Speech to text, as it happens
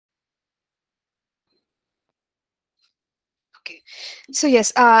Okay. So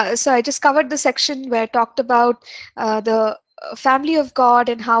yes, so I just covered the section where I talked about the family of God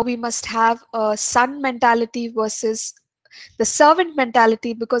and how we must have a son mentality versus the servant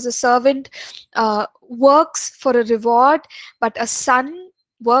mentality, because a servant works for a reward, but a son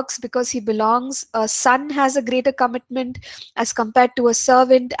works because he belongs. A son has a greater commitment as compared to a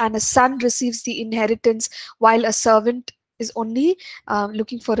servant, and a son receives the inheritance while a servant is only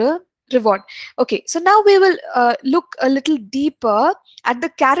looking for a reward. Okay, so now we will look a little deeper at the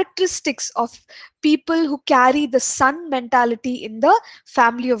characteristics of people who carry the son mentality in the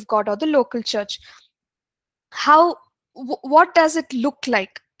family of God or the local church. How, what does it look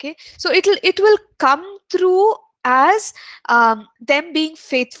like? Okay, so it will come through as them being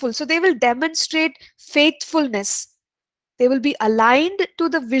faithful. So they will demonstrate faithfulness. They will be aligned to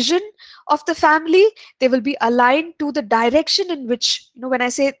the vision of the family. They will be aligned to the direction in which, when I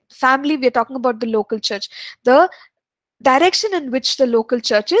say family, we are talking about the local church, the direction in which the local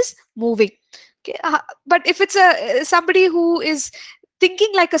church is moving. Okay, but if it's a somebody who is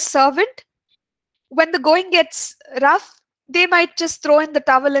thinking like a servant, when the going gets rough, they might just throw in the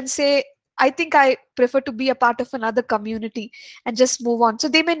towel and say, I think I prefer to be a part of another community, and just move on. So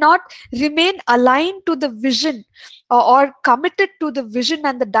they may not remain aligned to the vision, or committed to the vision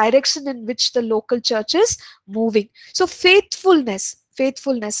and the direction in which the local church is moving. So faithfulness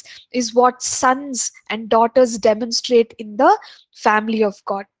is what sons and daughters demonstrate in the family of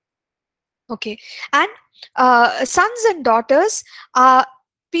God. Okay, and sons and daughters are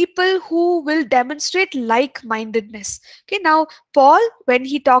people who will demonstrate like-mindedness. Okay, now Paul, when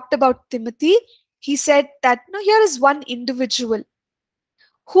he talked about Timothy, he said that, here is one individual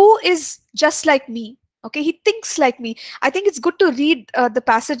who is just like me. Okay, he thinks like me. I think it's good to read the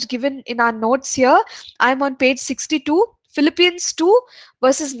passage given in our notes here. I'm on page 62, Philippians 2,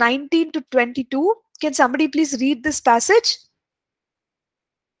 verses 19 to 22. Can somebody please read this passage?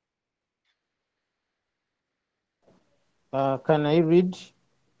 Can I read?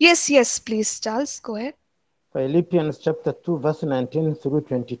 Yes, please, Charles, go ahead. Philippians chapter 2, verse 19 through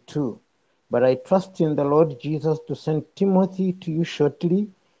 22. But I trust in the Lord Jesus to send Timothy to you shortly,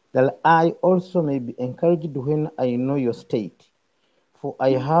 that I also may be encouraged when I know your state. For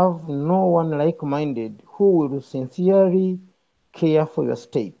I have no one like-minded who will sincerely care for your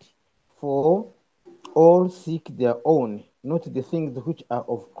state. For all seek their own, not the things which are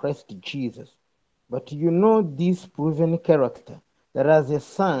of Christ Jesus. But you know this proven character, that as a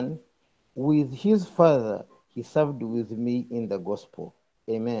son with his father, he served with me in the gospel.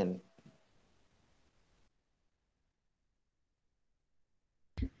 Amen.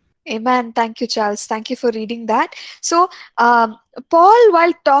 Amen. Thank you, Charles. Thank you for reading that. So, Paul,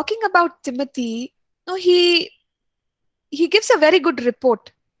 while talking about Timothy, he gives a very good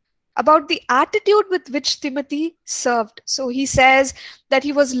report about the attitude with which Timothy served. So he says that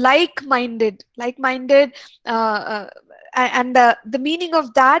he was like-minded, and the meaning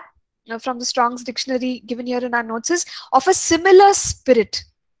of that, from the Strong's dictionary given here in our notes, is of a similar spirit.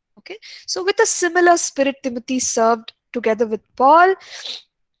 Okay, so with a similar spirit, Timothy served together with Paul,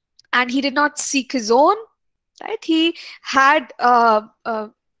 and he did not seek his own. Right, he had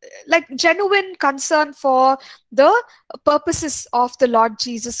like genuine concern for the purposes of the Lord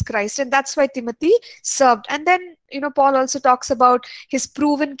Jesus Christ, and that's why Timothy served. And then, Paul also talks about his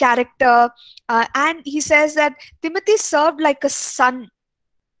proven character, and he says that Timothy served like a son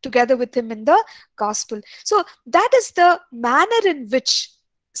together with him in the gospel. So that is the manner in which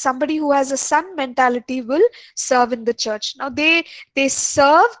somebody who has a son mentality will serve in the church. Now they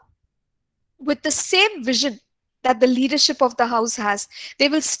serve with the same vision that the leadership of the house has. They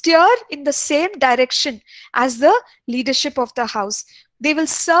will steer in the same direction as the leadership of the house. They will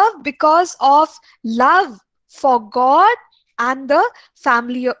serve because of love for God and the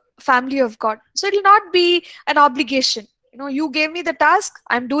family of God. So it will not be an obligation. You gave me the task,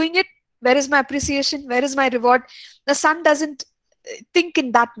 I'm doing it. Where is my appreciation? Where is my reward? The son doesn't think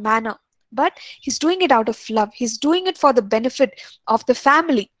in that manner, but he's doing it out of love. He's doing it for the benefit of the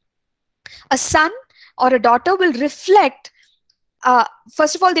family. A son or a daughter will reflect,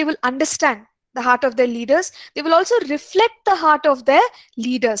 first of all, they will understand the heart of their leaders. They will also reflect the heart of their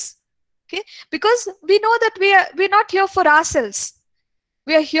leaders. Okay, because we know that we're not here for ourselves.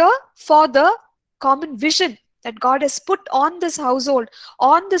 We are here for the common vision that God has put on this household,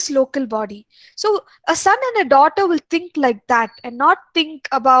 on this local body. So a son and a daughter will think like that, and not think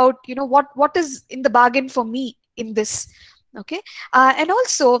about, what is in the bargain for me in this. Okay, and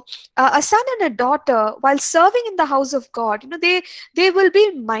also a son and a daughter, while serving in the house of God, they will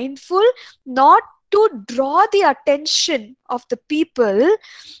be mindful not to draw the attention of the people,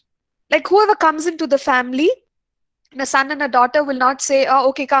 like whoever comes into the family. And a son and a daughter will not say, oh,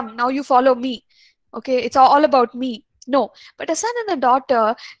 okay, come, now you follow me. Okay, it's all about me. No, but a son and a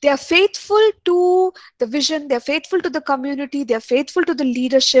daughter, they are faithful to the vision, they're faithful to the community, they're faithful to the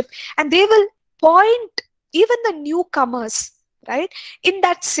leadership, and they will point even the newcomers, right, in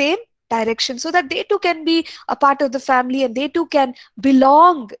that same direction, so that they too can be a part of the family, and they too can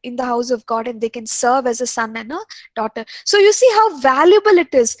belong in the house of God, and they can serve as a son and a daughter. So you see how valuable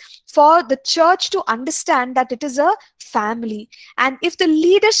it is for the church to understand that it is a family. And if the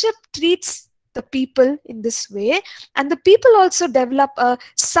leadership treats the people in this way, and the people also develop a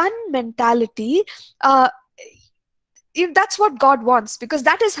son mentality, uh, if that's what God wants, because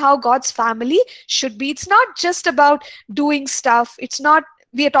that is how God's family should be. It's not just about doing stuff. It's not,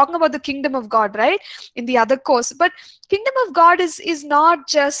 we are talking about the kingdom of God, right, in the other course. But kingdom of God is not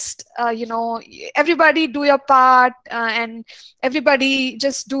just everybody do your part, and everybody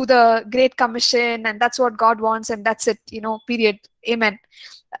just do the great commission, and that's what God wants, and that's it, period, amen.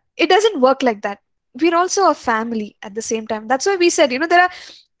 It doesn't work like that. We're also a family at the same time. That's why we said, there are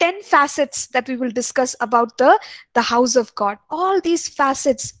 10 facets that we will discuss about the house of God. All these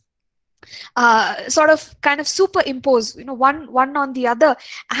facets sort of kind of superimpose, one on the other.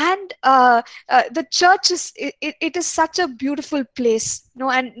 And the church it is such a beautiful place,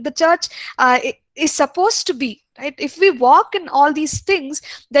 and the church is supposed to be, right, if we walk in all these things,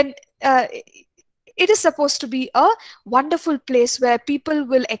 then it is supposed to be a wonderful place where people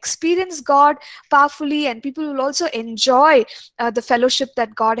will experience God powerfully, and people will also enjoy the fellowship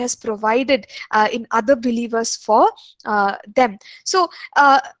that God has provided in other believers for them. So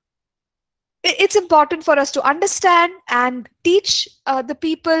it's important for us to understand and teach the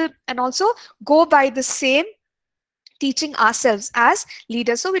people, and also go by the same teaching ourselves as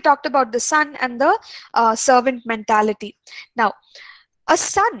leaders. So we talked about the son and the servant mentality. Now, a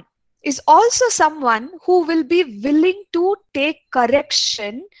son is also someone who will be willing to take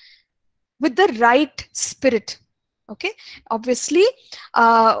correction with the right spirit. Okay, obviously,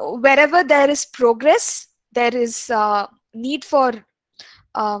 wherever there is progress, there is need for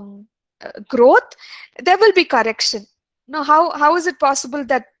growth, there will be correction. Now, how is it possible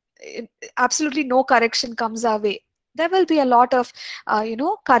that absolutely no correction comes our way? There will be a lot of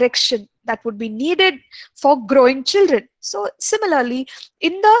correction that would be needed for growing children. So similarly,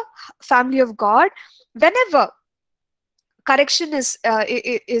 in the family of God, whenever correction is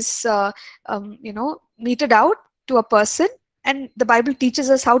meted out to a person, and the Bible teaches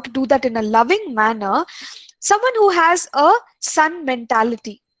us how to do that in a loving manner, someone who has a son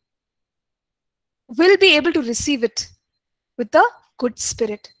mentality will be able to receive it with a good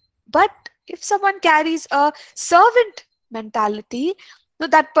spirit. But if someone carries a servant mentality,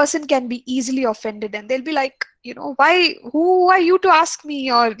 that person can be easily offended, and they'll be like, who are you to ask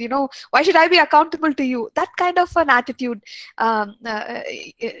me, or why should I be accountable to you? That kind of an attitude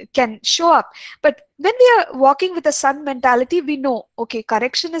can show up. But when we are walking with a son mentality, we know, okay,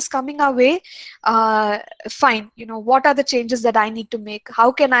 correction is coming our way, fine, what are the changes that I need to make?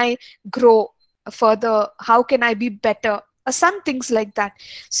 How can I grow further? How can I be better? A son thinks like that.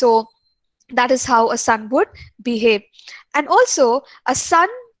 So that is how a son would behave. And also, a son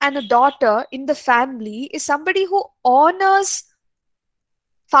and a daughter in the family is somebody who honors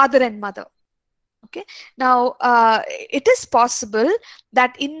father and mother. Okay, now it is possible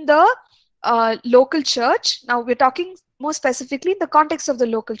that in the local church, now we're talking more specifically in the context of the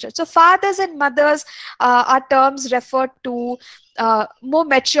local church, so fathers and mothers are terms referred to more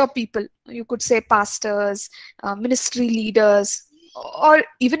mature people. You could say pastors, ministry leaders, or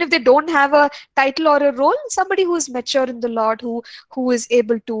even if they don't have a title or a role, somebody who is mature in the Lord, who is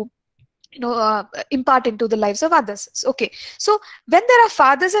able to impart into the lives of others. Okay, so when there are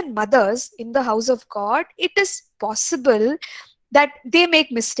fathers and mothers in the house of God, it is possible that they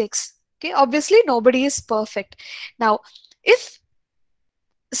make mistakes. Okay, obviously nobody is perfect. Now, if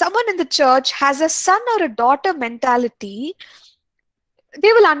someone in the church has a son or a daughter mentality,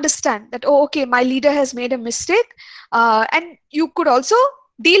 they will understand that, oh, okay, my leader has made a mistake, and you could also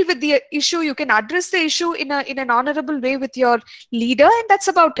deal with the issue. You can address the issue in an honorable way with your leader, and that's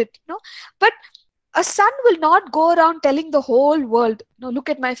about it. But a son will not go around telling the whole world, look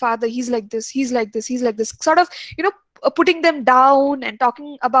at my father, he's like this, he's like this, he's like this, sort of putting them down and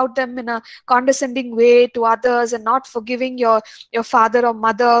talking about them in a condescending way to others, and not forgiving your father or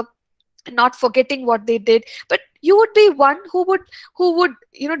mother, not forgetting what they did. But you would be one who would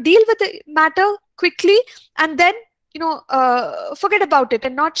deal with the matter quickly, and then forget about it,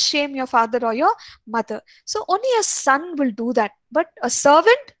 and not shame your father or your mother. So only a son will do that, but a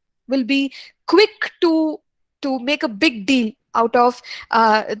servant will be quick to make a big deal out of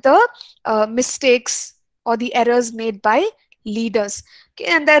the mistakes or the errors made by leaders.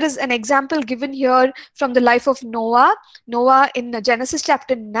 Okay, and there is an example given here from the life of Noah. Noah, in Genesis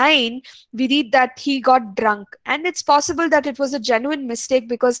chapter 9, we read that he got drunk, and it's possible that it was a genuine mistake,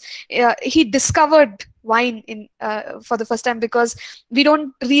 because he discovered wine in for the first time, because we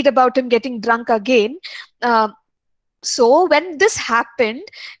don't read about him getting drunk again. So when this happened,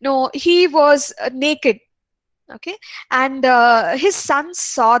 no, he was naked. Okay, and his sons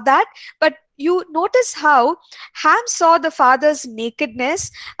saw that, but you notice how Ham saw the father's nakedness,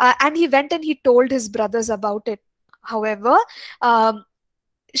 and he went and he told his brothers about it. However, um,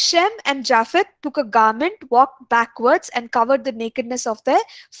 Shem and Japheth took a garment, walked backwards, and covered the nakedness of their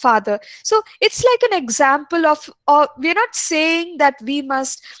father. So it's like an example of, we're not saying that we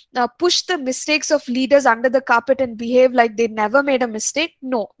must push the mistakes of leaders under the carpet and behave like they never made a mistake.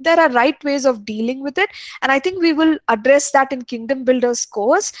 No, there are right ways of dealing with it. And I think we will address that in Kingdom Builders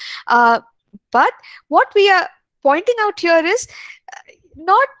course. But what we are pointing out here is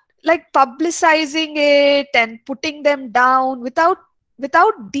not like publicizing it and putting them down without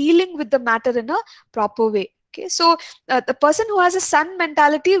dealing with the matter in a proper way. Okay, so the person who has a son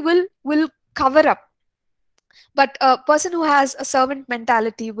mentality will cover up, but a person who has a servant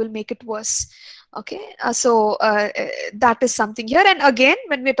mentality will make it worse. Okay, so that is something here. And again,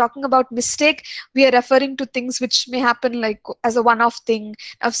 when we're talking about mistake, we are referring to things which may happen like as a one-off thing.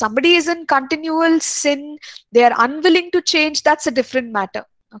 Now, if somebody is in continual sin, they are unwilling to change, that's a different matter.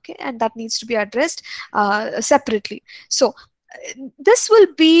 Okay, and that needs to be addressed separately. So this will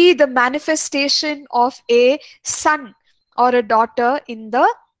be the manifestation of a son or a daughter in the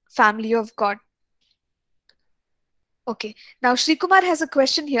family of God. Okay, now Sri Kumar has a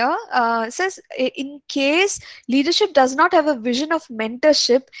question here. Says, in case leadership does not have a vision of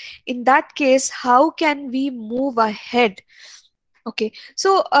mentorship, in that case, how can we move ahead? Okay,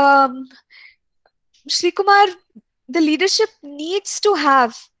 so Sri Kumar, the leadership needs to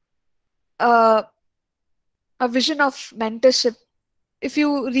have a vision of mentorship. If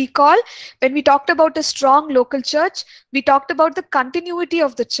you recall, when we talked about a strong local church, we talked about the continuity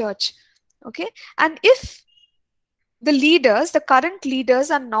of the church. Okay, and if the leaders, the current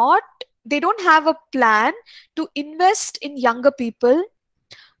leaders, they don't have a plan to invest in younger people,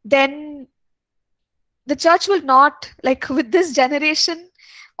 then the church will not, like with this generation,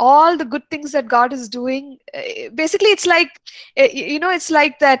 all the good things that God is doing, basically it's like, it's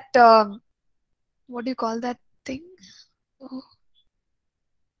like that, what do you call that thing?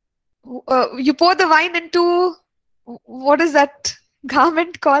 You pour the wine into, what is that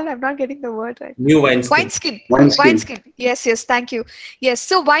garment called? I'm not getting the word right. New wineskin. Wineskin. Wineskin. Yes, thank you. Yes,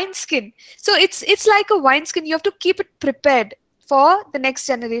 so wineskin. So it's like a wineskin. You have to keep it prepared for the next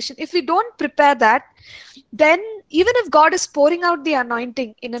generation. If we don't prepare that, then even if God is pouring out the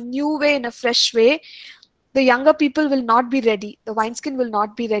anointing in a new way, in a fresh way, the younger people will not be ready. The wineskin will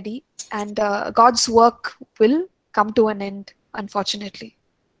not be ready, and God's work will come to an end, unfortunately.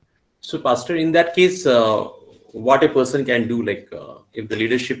 So, Pastor, in that case, what a person can do, like if the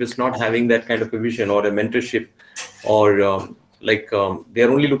leadership is not having that kind of a vision or a mentorship, or they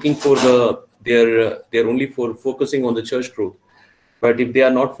are only looking for they're only for focusing on the church growth. But if they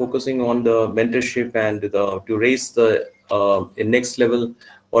are not focusing on the mentorship and to raise the next level,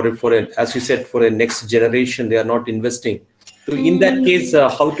 or as you said, for a next generation, they are not investing. So in that case,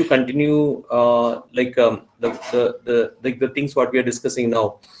 how to continue the things what we are discussing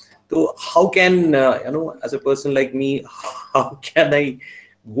now. So how can, as a person like me, how can I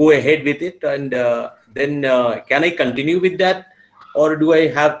go ahead with it? And then can I continue with that? Or do I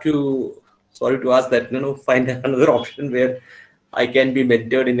have to, sorry to ask that, find another option where I can be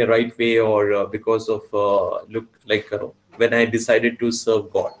mentored in the right way, or because of, when I decided to serve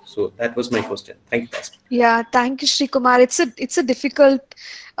God? So that was my question. Thank you, Pastor. Yeah, thank you, Sri Kumar. It's a difficult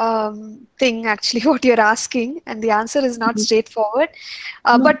thing, actually, what you're asking, and the answer is not straightforward.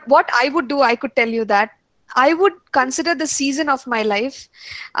 But what I would do, I could tell you that I would consider the season of my life,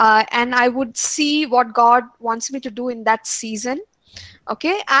 and I would see what God wants me to do in that season.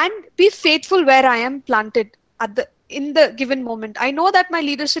 Okay, and be faithful where I am planted in the given moment. I know that my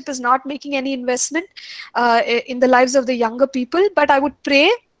leadership is not making any investment in the lives of the younger people, but I would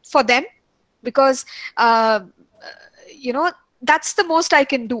pray for them, because that's the most I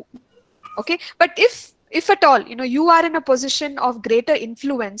can do. Okay, but if at all you are in a position of greater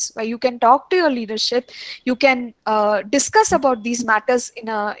influence where you can talk to your leadership, you can discuss about these matters in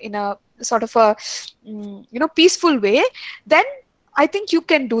a sort of a peaceful way, then I think you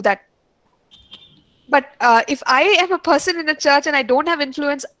can do that. But if I am a person in a church and I don't have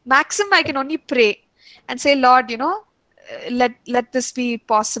influence, maximum I can only pray and say, Lord, let this be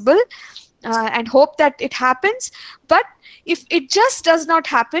possible. and hope that it happens. But if it just does not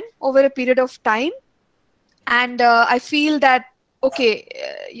happen over a period of time, and I feel that, okay,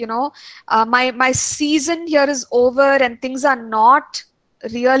 my season here is over and things are not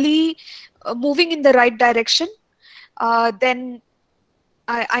really moving in the right direction, then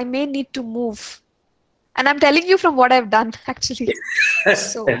I may need to move. And I'm telling you from what I've done, actually.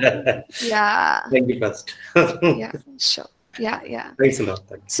 So, yeah. Thank you, Pastor. Yeah, sure. Yeah. Thanks a lot.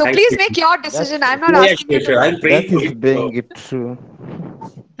 So Thank please you. make your decision. I'm not Yeah, asking you sure. to. I'm praying That for is you. being it true.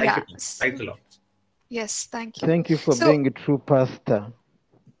 Thank Yeah. you. Thanks a lot. Yes, thank you. Thank you for So, being a true pastor.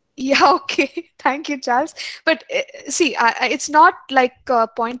 yeah, okay. Thank you, Charles. But see, it's not like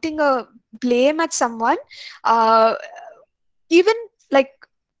pointing a blame at someone. Even like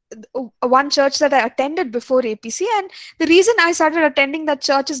one church that I attended before APC, and the reason I started attending that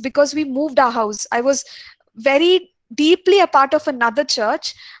church is because we moved our house. I was very deeply a part of another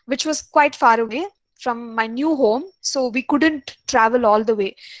church, which was quite far away from my new home, so we couldn't travel all the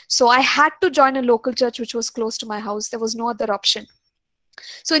way. So I had to join a local church which was close to my house. There was no other option.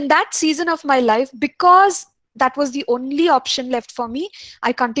 So in that season of my life, because that was the only option left for me,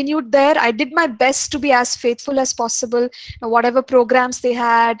 I continued there. I did my best to be as faithful as possible. Whatever programs they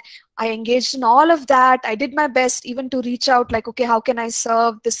had, I engaged in all of that. I did my best even to reach out, like, okay, how can I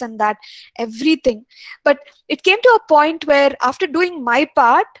serve, this and that, everything. But it came to a point where after doing my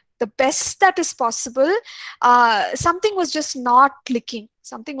part, the best that is possible, something was just not clicking.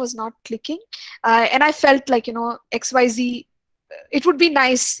 Something was not clicking. And I felt like, XYZ, it would be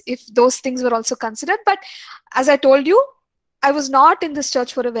nice if those things were also considered. But as I told you, I was not in this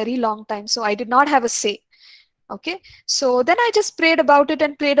church for a very long time, so I did not have a say. Okay, so then I just prayed about it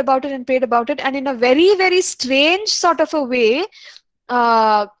and prayed about it and prayed about it, and in a very, very strange sort of a way,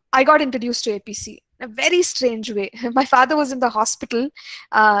 I got introduced to APC. In a very strange way. My father was in the hospital,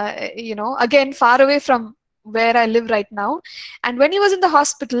 again far away from where I live right now, and when he was in the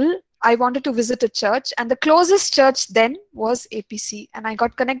hospital, I wanted to visit a church, and the closest church then was APC. And I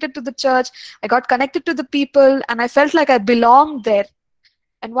got connected to the church, I got connected to the people, and I felt like I belonged there.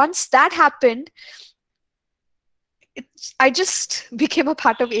 And once that happened, I just became a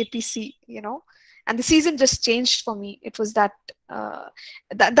part of APC, and the season just changed for me. It was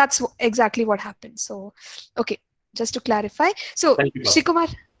that's exactly what happened. So, okay, just to clarify. So, Thank you, Pastor.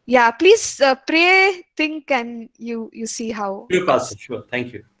 Shikumar, yeah, please pray, think, and you see how. Thank you, Pastor. Sure.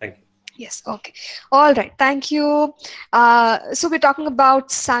 Thank you. Thank you. Yes, okay. All right, thank you. So we're talking about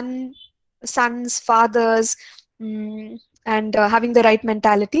sons, fathers, and having the right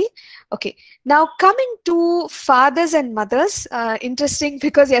mentality. Okay, now coming to fathers and mothers, interesting,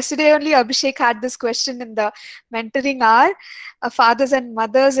 because yesterday only Abhishek had this question in the mentoring hour, fathers and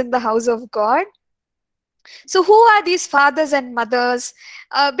mothers in the house of God. So who are these fathers and mothers?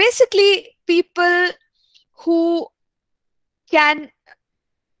 Basically, people who can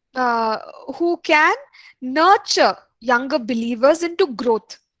uh, who can nurture younger believers into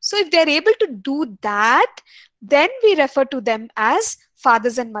growth. So if they're able to do that, then we refer to them as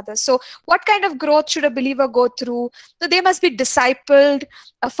fathers and mothers. So what kind of growth should a believer go through? So they must be discipled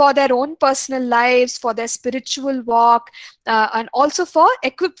for their own personal lives, for their spiritual walk, and also for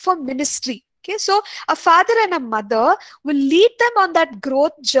equipped for ministry. Okay, so a father and a mother will lead them on that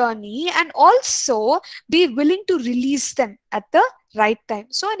growth journey and also be willing to release them at the right time.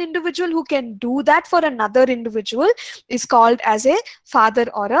 So an individual who can do that for another individual is called as a father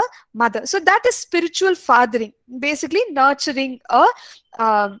or a mother. So that is spiritual fathering, basically nurturing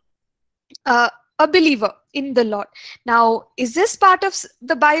um, a believer in the Lord. Now, is this part of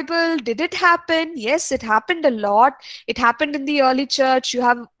the Bible? Did it happen? Yes, it happened a lot. It happened in the early church. You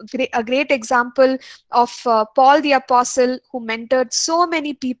have a great example of Paul the Apostle, who mentored so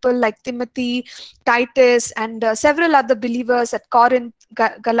many people like Timothy, Titus, and several other believers at Corinth,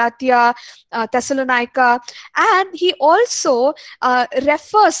 Galatia, Thessalonica. And he also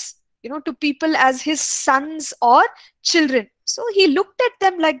refers to people as his sons or children. So he looked at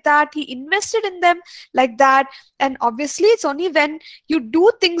them like that, he invested in them like that. And obviously it's only when you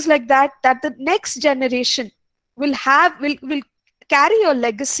do things like that that the next generation will carry your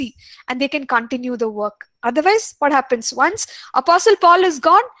legacy and they can continue the work. Otherwise, what happens? Once Apostle Paul is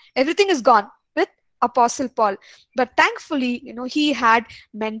gone, everything is gone with Apostle Paul. But thankfully, he had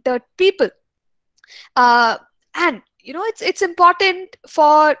mentored people. And it's important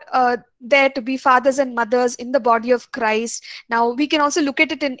for there to be fathers and mothers in the body of Christ. Now we can also look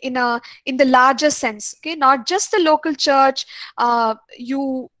at it in the larger sense. Okay, not just the local church.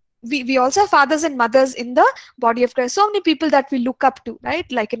 You we also have fathers and mothers in the body of Christ. So many people that we look up to, right?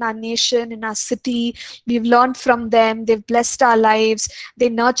 Like in our nation, in our city, we've learned from them. They've blessed our lives. They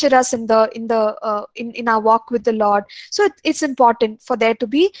nurture us in our walk with the Lord. So it's important for there to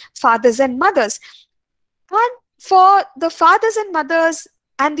be fathers and mothers, and for the fathers and mothers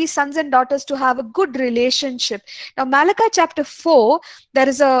and the sons and daughters to have a good relationship. Now, Malachi chapter 4, there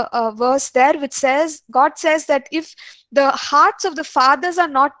is a verse there which says, God says that if the hearts of the fathers are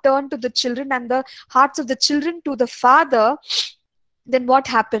not turned to the children and the hearts of the children to the father, then what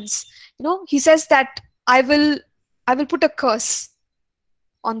happens? He says that I will put a curse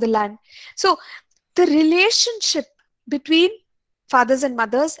on the land. So the relationship between fathers and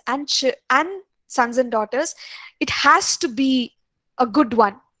mothers and sons and daughters, it has to be a good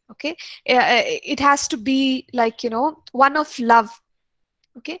one. Okay, it has to be like one of love.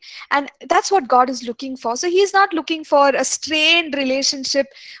 Okay, and that's what God is looking for. So He's not looking for a strained relationship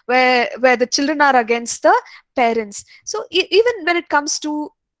where the children are against the parents. So even when it comes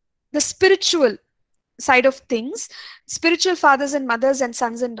to the spiritual side of things, spiritual fathers and mothers and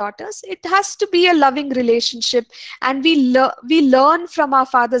sons and daughters, it has to be a loving relationship, and we learn from our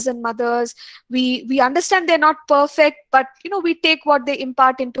fathers and mothers. We understand they're not perfect, but we take what they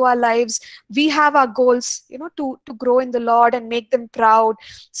impart into our lives. We have our goals, to grow in the Lord and make them proud.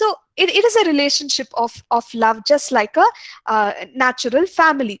 So it is a relationship of love, just like a natural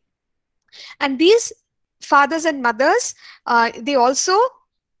family. And these fathers and mothers, they also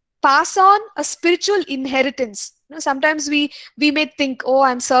pass on a spiritual inheritance. Sometimes we may think, oh,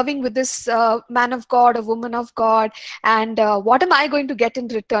 I'm serving with this man of God or woman of God, and what am I going to get in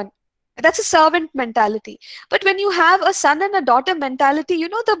return? That's a servant mentality. But when you have a son and a daughter mentality,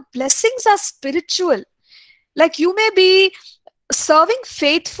 the blessings are spiritual. Like, you may be serving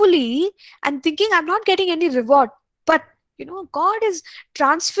faithfully and thinking, I'm not getting any reward, but God is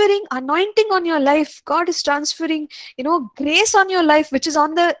transferring anointing on your life. God is transferring grace on your life, which is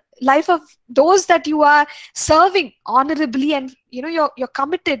on the life of those that you are serving honorably, and you're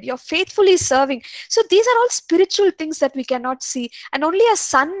committed, you're faithfully serving. So these are all spiritual things that we cannot see, and only a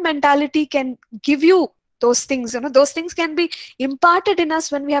son mentality can give you those things. Those things can be imparted in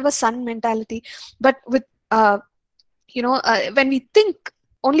us when we have a son mentality. But with when we think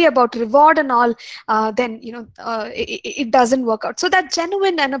only about reward and all, then it doesn't work out. So that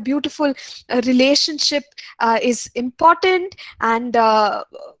genuine and a beautiful relationship is important, and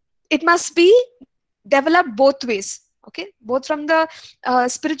it must be developed both ways. Okay, both from the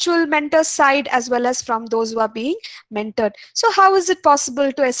spiritual mentor side as well as from those who are being mentored. So how is it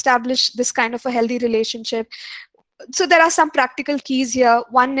possible to establish this kind of a healthy relationship? So there are some practical keys here.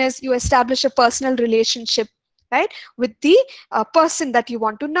 One is you establish a personal relationship, right, with the person that you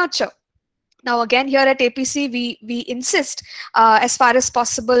want to nurture. Now again, here at APC, we insist as far as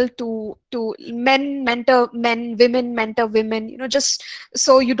possible to men mentor men, women mentor women, just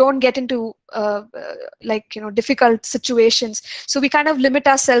so you don't get into difficult situations. So we kind of limit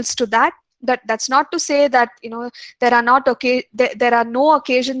ourselves to that. That's not to say that there are not there are no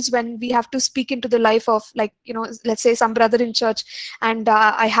occasions when we have to speak into the life of, like, let's say some brother in church, and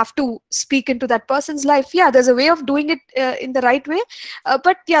I have to speak into that person's life. Yeah, there's a way of doing it in the right way,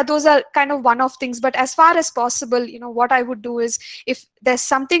 but yeah, those are kind of one-off things. But as far as possible, what I would do is, if there's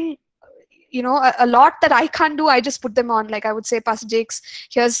something a lot that I can't do, I just put them on. Like, I would say, Pastor Jakes,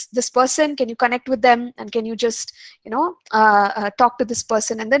 here's this person, can you connect with them, and can you just talk to this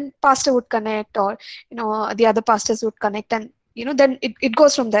person? And then pastor would connect, or the other pastors would connect, and then it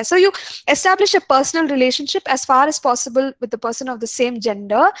goes from there. So you establish a personal relationship as far as possible with the person of the same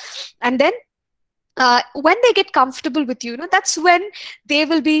gender, and then when they get comfortable with you, that's when they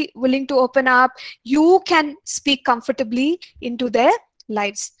will be willing to open up. You can speak comfortably into their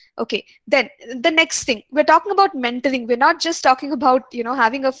lives. Okay, then the next thing, we're talking about mentoring. We're not just talking about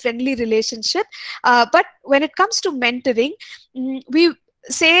having a friendly relationship, but when it comes to mentoring, we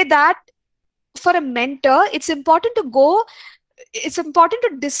say that for a mentor, it's important to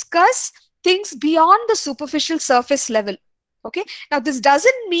discuss things beyond the superficial surface level. Okay, now this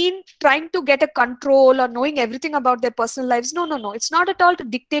doesn't mean trying to get a control or knowing everything about their personal lives. No, it's not at all to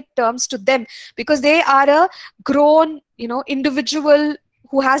dictate terms to them, because they are a grown individual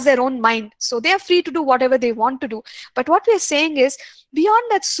who has their own mind, so they are free to do whatever they want to do. But what we are saying is, beyond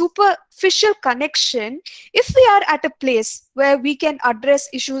that superficial connection, if we are at a place where we can address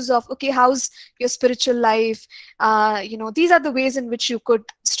issues of, okay, how's your spiritual life, these are the ways in which you could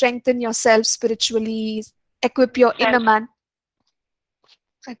strengthen yourself spiritually, equip your inner man.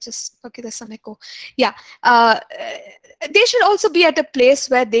 Okay, there's some echo. Yeah, they should also be at a place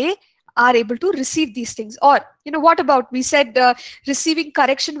where they are able to receive these things. Or, what about, we said, receiving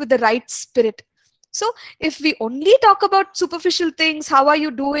correction with the right spirit. So if we only talk about superficial things, how are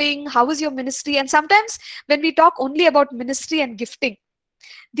you doing, how is your ministry, and sometimes when we talk only about ministry and gifting,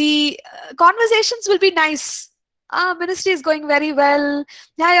 the conversations will be nice. Ministry is going very well.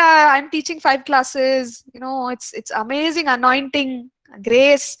 Yeah, I'm teaching 5 classes. It's amazing, anointing,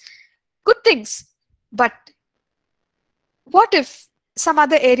 grace, good things. But what if some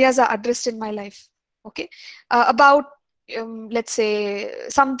other areas are addressed in my life? Okay, about let's say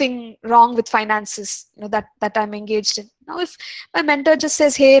something wrong with finances, that I'm engaged in. Now, if my mentor just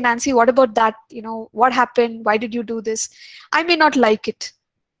says, "Hey, Nancy, what about that? What happened? Why did you do this?" I may not like it.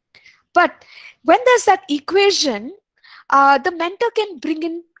 But when there's that equation, the mentor can bring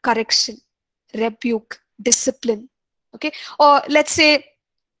in correction, rebuke, discipline. Okay, or let's say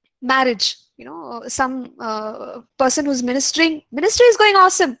marriage. Some person who's ministry is going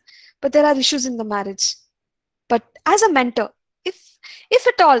awesome, but there are issues in the marriage. But as a mentor, if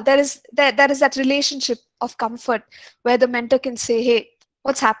at all there is that relationship of comfort where the mentor can say, "Hey,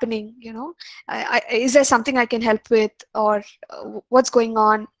 what's happening? Is there something I can help with, or what's going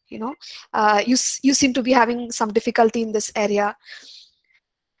on? You seem to be having some difficulty in this area."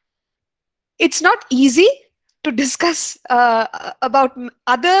 It's not easy to discuss about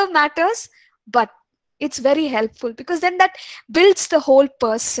other matters, but it's very helpful, because then that builds the whole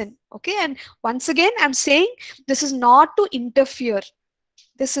person. Okay, and once again, I'm saying this is not to interfere.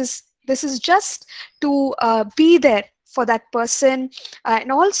 This is just to be there for that person,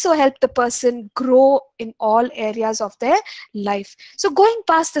 and also help the person grow in all areas of their life. So going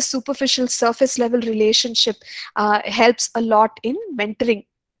past the superficial surface level relationship helps a lot in mentoring.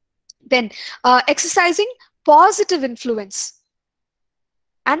 Then exercising positive influence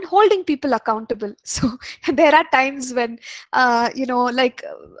and holding people accountable. So there are times when like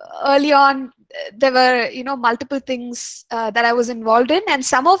early on, there were multiple things that I was involved in, and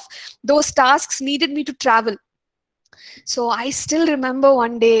some of those tasks needed me to travel. So I still remember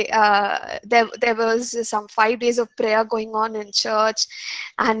one day, there was some 5 days of prayer going on in church,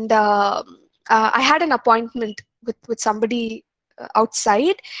 and I had an appointment with somebody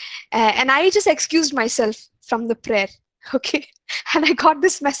outside, and I just excused myself from the prayer. Okay, and I got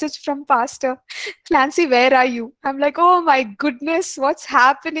this message from pastor, "Nancy, where are you?" I'm like, "Oh my goodness, what's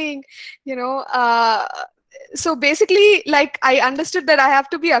happening?" So basically, like, I understood that I have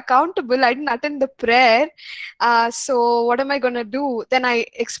to be accountable. I didn't attend the prayer. So what am I going to do? Then I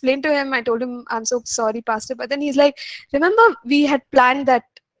explained to him, I told him, "I'm so sorry, pastor." But then he's like, "Remember, we had planned that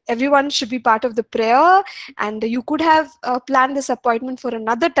everyone should be part of the prayer, and you could have planned this appointment for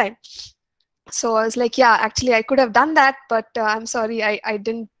another time." So I was like, "Yeah, actually I could have done that, but I'm sorry, I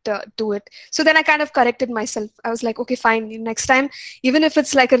didn't do it." So then I kind of corrected myself. I was like, "Okay, fine. Next time, even if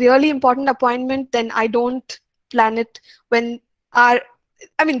it's like a really important appointment, then I don't plan it when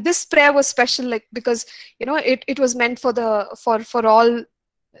this prayer was special, like, because it was meant for all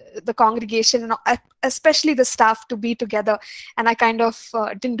the congregation, and especially the staff, to be together, and I kind of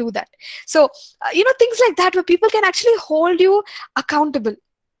didn't do that." So things like that, where people can actually hold you accountable.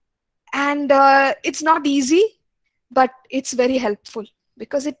 And it's not easy, but it's very helpful,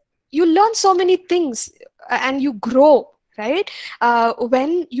 because you learn so many things, and you grow, right?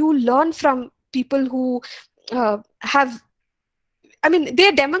 When you learn from people who have,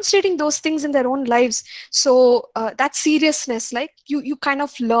 they're demonstrating those things in their own lives. So that seriousness, like, you kind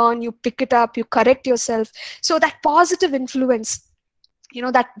of learn, you pick it up, you correct yourself. So that positive influence,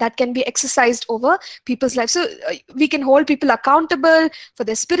 that can be exercised over people's lives. So we can hold people accountable for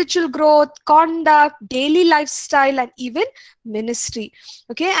their spiritual growth, conduct, daily lifestyle, and even ministry.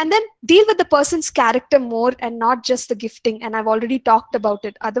 Okay, and then deal with the person's character more, and not just the gifting. And I've already talked about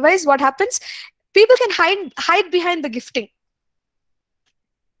it. Otherwise, what happens? People can hide behind the gifting.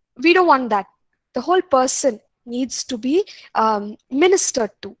 We don't want that. The whole person needs to be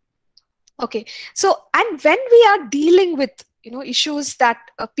ministered to. Okay, so, and when we are dealing with issues that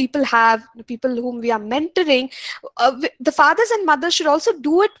people have, people whom we are mentoring, the fathers and mothers should also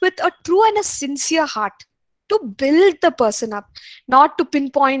do it with a true and a sincere heart, to build the person up, not to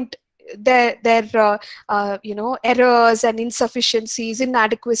pinpoint their errors and insufficiencies,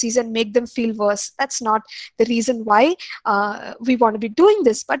 inadequacies, and make them feel worse. That's not the reason why we want to be doing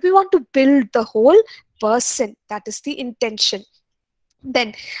this, but we want to build the whole person. That is the intention.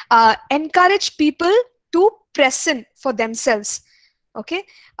 Then encourage people to present for themselves. Okay,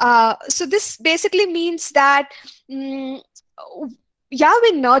 so this basically means that we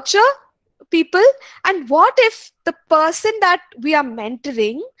nurture people, and what if the person that we are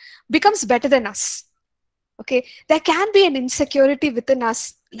mentoring becomes better than us? Okay, there can be an insecurity within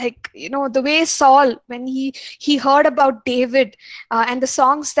us like, the way Saul, when he heard about David, and the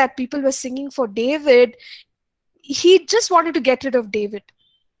songs that people were singing for David, he just wanted to get rid of David.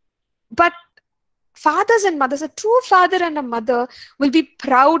 But fathers and mothers, a true father and a mother will be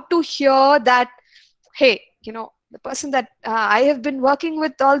proud to hear that, hey, the person that I have been working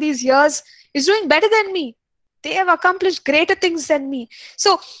with all these years is doing better than me. They have accomplished greater things than me.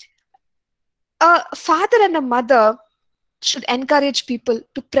 So a father and a mother should encourage people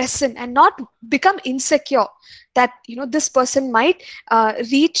to press in and not become insecure that this person might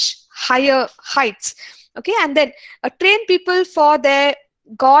reach higher heights. Okay, and then train people for their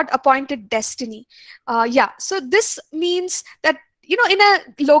God appointed destiny. Yeah, so this means that in a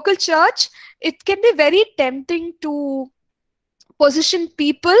local church, it can be very tempting to position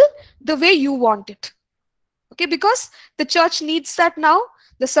people the way you want it. Okay, because the church needs that now,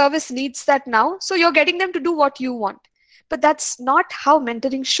 the service needs that now, so you're getting them to do what you want. But that's not how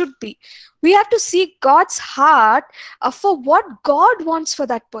mentoring should be. We have to seek God's heart for what God wants for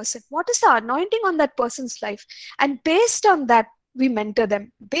that person. What is the anointing on that person's life? And based on that, we mentor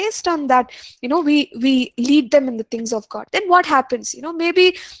them. Based on that, we lead them in the things of God. Then what happens?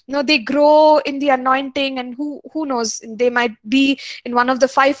 Maybe they grow in the anointing, and who knows? They might be in one of the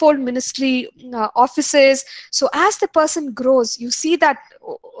fivefold ministry offices. So as the person grows, you see that,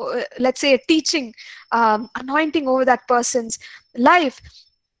 let's say, a teaching anointing over that person's life.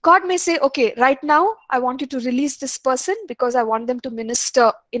 God may say, okay, right now I want you to release this person because I want them to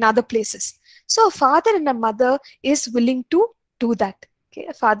minister in other places. So a father and a mother is willing to do that. Okay,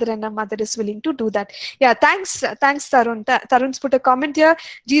 a father and a mother is willing to do that. Yeah, thanks, Tarun. Tarun's put a comment here.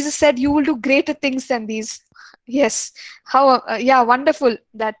 Jesus said, "You will do greater things than these." Yes, how? Yeah, wonderful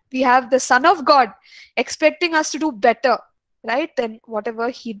that we have the Son of God expecting us to do better, right, than whatever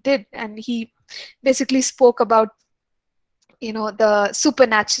he did, and he basically spoke about the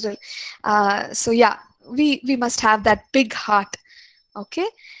supernatural. So yeah, we must have that big heart. Okay,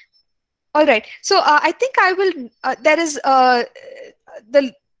 all right. So I think I will. There is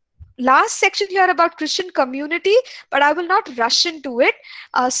the last section here about Christian community, but I will not rush into it.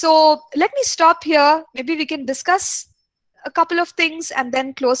 So let me stop here. Maybe we can discuss a couple of things and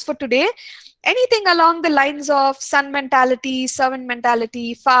then close for today. Anything along the lines of son mentality, servant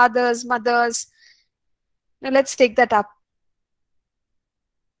mentality, fathers, mothers? Now let's take that up.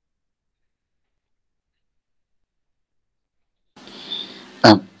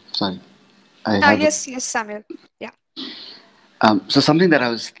 Sorry, I have. Yes, Samuel. Yeah. So something that I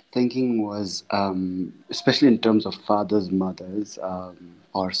was thinking was, especially in terms of fathers, mothers,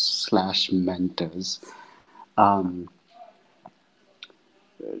 or slash mentors. Um,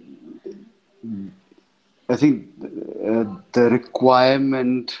 I think the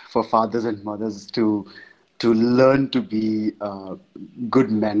requirement for fathers and mothers to learn to be good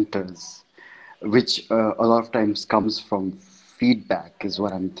mentors, which a lot of times comes from feedback, is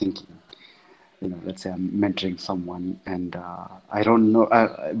what I'm thinking. Let's say I'm mentoring someone, and I don't know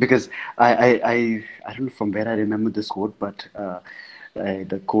because I don't know from where I remember this quote, but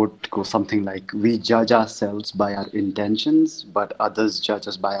the quote goes something like, "We judge ourselves by our intentions, but others judge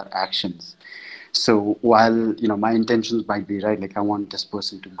us by our actions." So while my intentions might be right, like I want this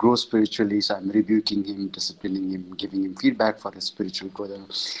person to grow spiritually, so I'm rebuking him, disciplining him, giving him feedback for his spiritual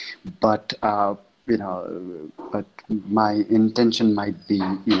growth, but but my intention might be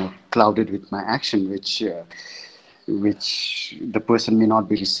clouded with my action, which the person may not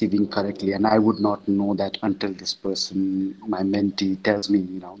be receiving correctly, and I would not know that until this person, my mentee, tells me,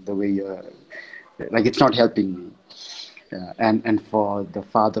 the way you're, like, it's not helping me. And for the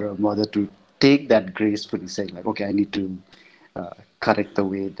father or mother to take that gracefully, saying like, okay, I need to correct the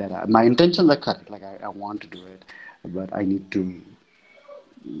way that my intentions are correct, like I want to do it, but I need to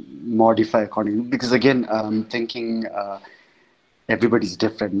modify accordingly, because again, thinking everybody's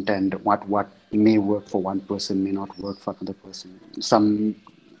different, and what may work for one person may not work for another person. Some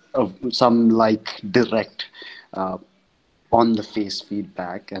like direct uh, on the face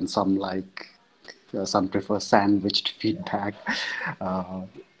feedback, and some prefer sandwiched feedback. uh,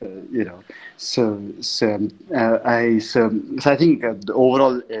 you know so I think the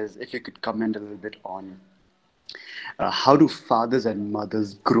overall is, if you could comment a little bit on how do fathers and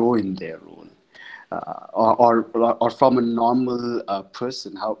mothers grow in their role, or from a normal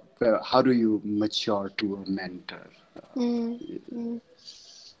person, how do you mature to a mentor? Mm.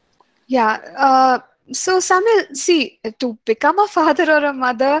 Yeah. So Samuel, see, to become a father or a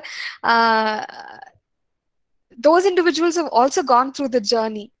mother, uh, those individuals have also gone through the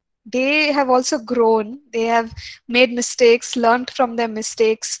journey. They have also grown. They have made mistakes, learned from their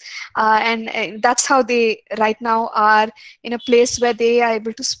mistakes, and that's how they right now are in a place where they are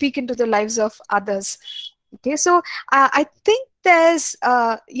able to speak into the lives of others. Okay, so I think there's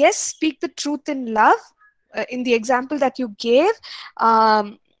yes, speak the truth in love. In the example that you gave,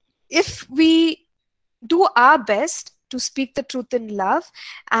 if we do our best to speak the truth in love,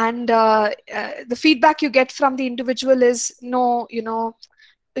 and the feedback you get from the individual is, no,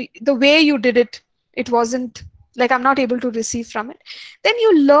 the way you did it, it wasn't, like, I'm not able to receive from it, then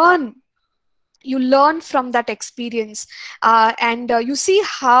you learn from that experience, and you see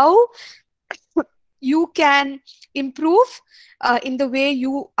how you can improve in the way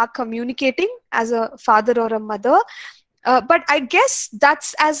you are communicating as a father or a mother. But I guess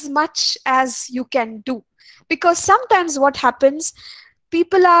that's as much as you can do, because sometimes what happens,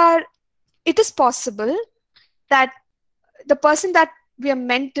 people are, it is possible that the person that we are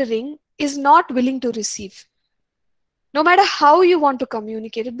mentoring is not willing to receive, no matter how you want to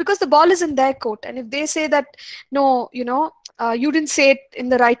communicate it, because the ball is in their court. And if they say that, no, you didn't say it in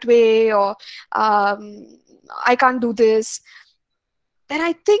the right way, or I can't do this, then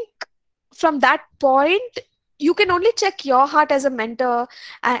I think from that point, you can only check your heart as a mentor,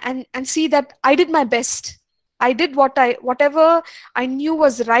 and see that I did my best. I did whatever I knew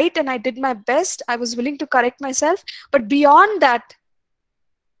was right, and I did my best. I was willing to correct myself. But beyond that,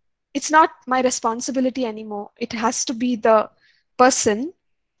 it's not my responsibility anymore. It has to be the person,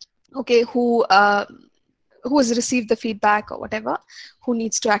 okay, who has received the feedback or whatever, who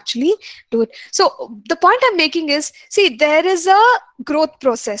needs to actually do it. So the point I'm making is, see, there is a growth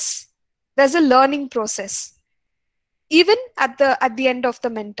process, there's a learning process, even at the end of the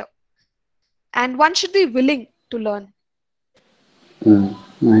mentor, and one should be willing to learn.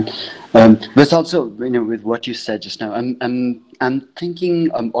 Right. But also, with what you said just now, I'm thinking,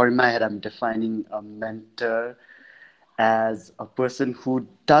 or in my head, I'm defining a mentor as a person who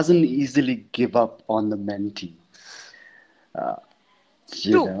doesn't easily give up on the mentee.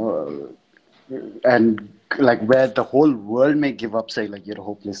 You True. know, and like where the whole world may give up, say like you're a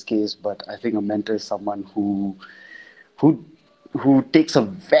hopeless case, but I think a mentor is someone who who takes a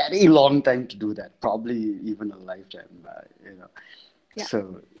very long time to do that, probably even a lifetime. Yeah.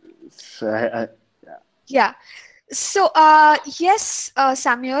 So, so Yeah. So, yes,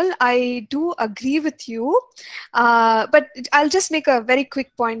 Samuel, I do agree with you. But I'll just make a very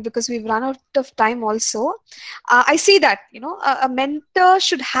quick point because we've run out of time also. I see that, a mentor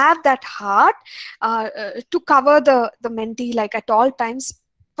should have that heart to cover the mentee, like, at all times.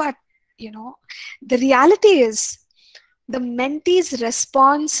 But, the reality is the mentee's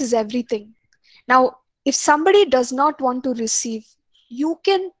response is everything. Now, if somebody does not want to receive, you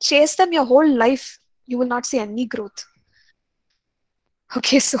can chase them your whole life. You will not see any growth.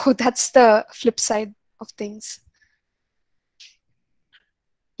 Okay, so that's the flip side of things.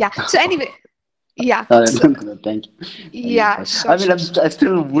 Yeah. So anyway, yeah. So no, thank you. Thank you, yeah, Pastor. I sure, mean, sure, sure. I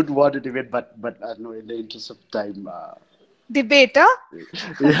still would want to debate, but I know in the interest of time, Debate, huh?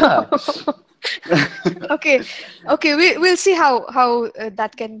 yeah. Okay, okay. We'll see how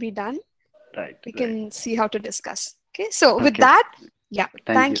that can be done. Right, We right. can see how to discuss. Okay. So with Okay. that, yeah. Thank you,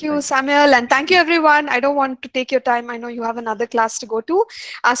 Thank you, thank you. Samuel, and thank you, everyone. I don't want to take your time. I know you have another class to go to.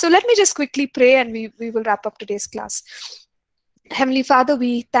 So let me just quickly pray, and we will wrap up today's class. Heavenly Father,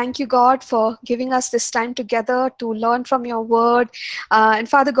 we thank you, God, for giving us this time together to learn from your word. And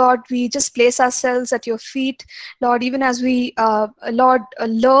Father God, we just place ourselves at your feet, Lord, even as we, Lord,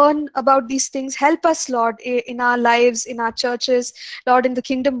 learn about these things. Help us, Lord, in our lives, in our churches, Lord, in the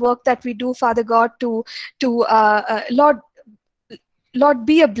kingdom work that we do, Father God, Lord,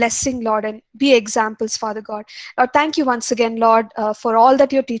 be a blessing, Lord, and be examples, Father God. Lord, thank you once again, Lord, for all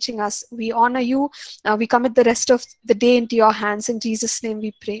that you're teaching us. We honor you. We commit the rest of the day into your hands. In Jesus' name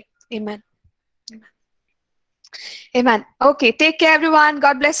we pray. Amen. Amen. Amen. Okay, take care, everyone.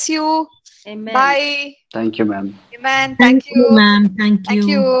 God bless you. Amen. Bye. Thank you, ma'am. Amen. Thank Thank you, you. ma'am. Thank Thank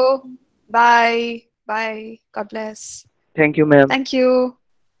you. you. Bye. Bye. God bless. Thank you, ma'am. Thank you.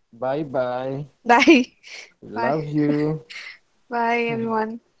 Bye bye. Bye. Bye. Love you. Bye,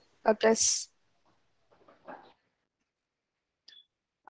 everyone. God bless.